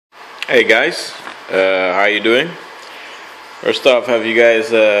Hey guys, how you doing? First off, have you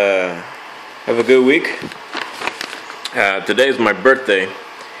guys have a good week? Today is my birthday,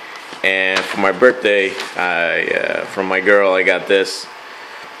 and for my birthday, from my girl, I got this.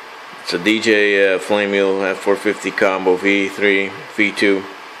 It's a DJI Flamewheel F450 combo V3 V2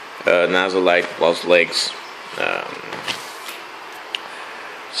 NAZA-M Lite plus legs.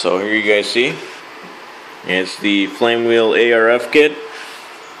 So here you guys see, it's the Flamewheel ARF kit.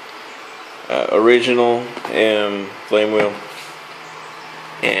 Original Flamewheel,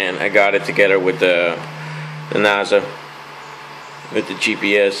 and I got it together with the NASA, with the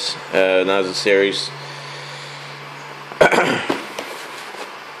GPS NASA series.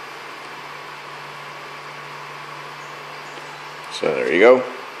 So there you go.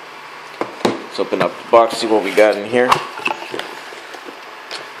 Let's open up the box, see what we got in here.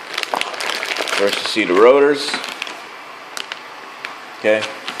 First, you see the rotors. Okay.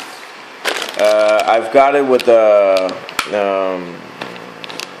 I've got it with the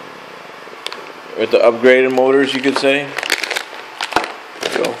upgraded motors, you could say.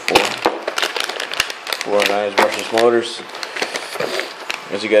 There you go, four nice brushless motors.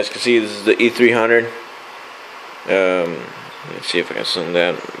 As you guys can see, this is the E300. Let's see if I can send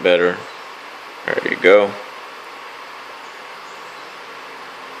that better. There you go.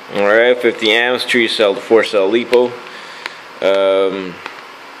 Alright, 50 amps, 3-cell to 4-cell LiPo.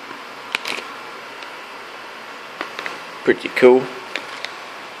 Pretty cool.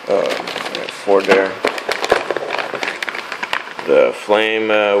 For there, the flame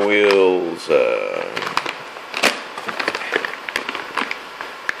wheels. There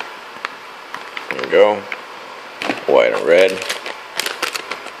we go. White and red.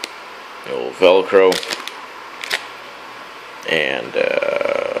 The old Velcro. And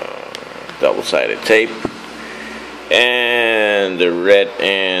double-sided tape. And the red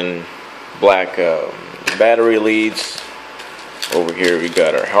and black battery leads. Over here we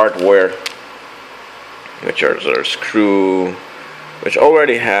got our hardware, which are our screw, which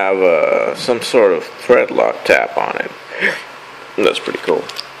already have some sort of thread lock tab on it. That's pretty cool.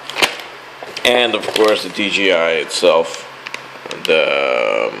 And of course the DJI itself,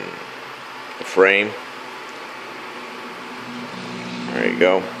 the frame. There you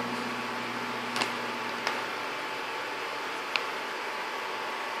go.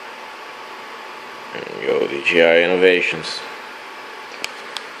 There you go, DJI Innovations.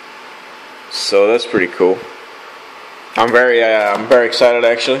 So that's pretty cool. I'm very excited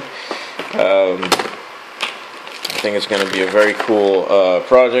actually. I think it's going to be a very cool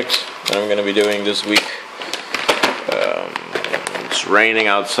project that I'm going to be doing this week. It's raining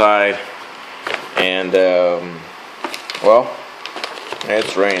outside, and well,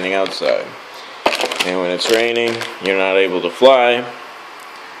 it's raining outside. And when it's raining, you're not able to fly.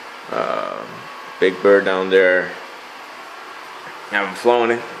 Big bird down there. I haven't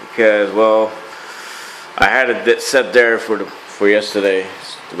flown it because, well, I had it set there for yesterday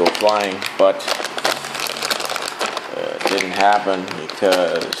to go flying, but it didn't happen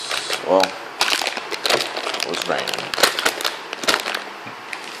because, well, it was raining.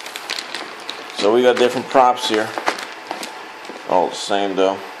 So we got different props here, all the same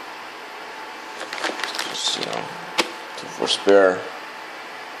though. Just, you know, 2 for spare,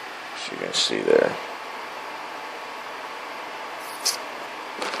 as you can see there.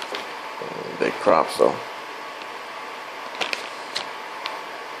 Big props though.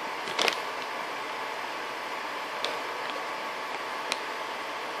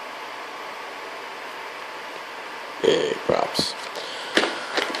 Big props.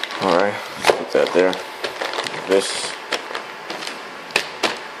 Alright, let's put that there. This.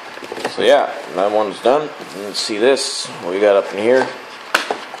 So yeah, that one's done. Let's see this. What we got up in here.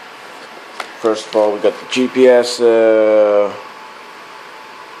 First of all, we got the GPS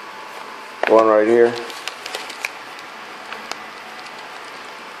one right here.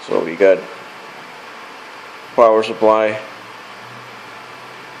 So we got power supply.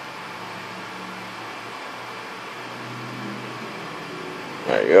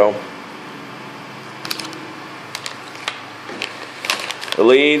 There you go. The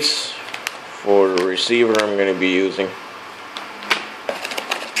leads for the receiver I'm going to be using.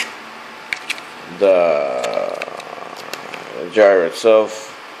 The gyro itself.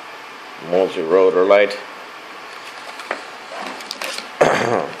 Multi-rotor light.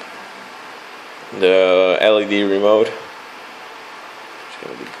 The LED remote. It's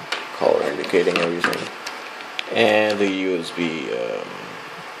going to be color indicating everything. And the USB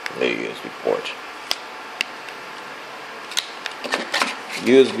port.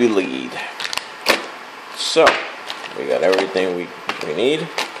 USB lead. So we got everything we need.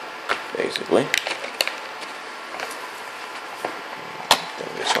 basically. I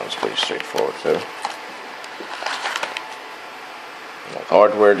think this one's pretty straightforward too. Got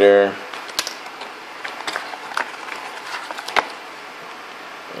hardware there.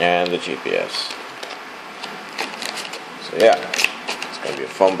 And the GPS. So yeah, it's going to be a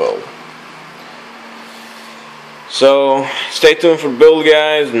fun build. So stay tuned for the build,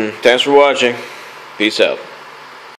 guys, and thanks for watching. Peace out.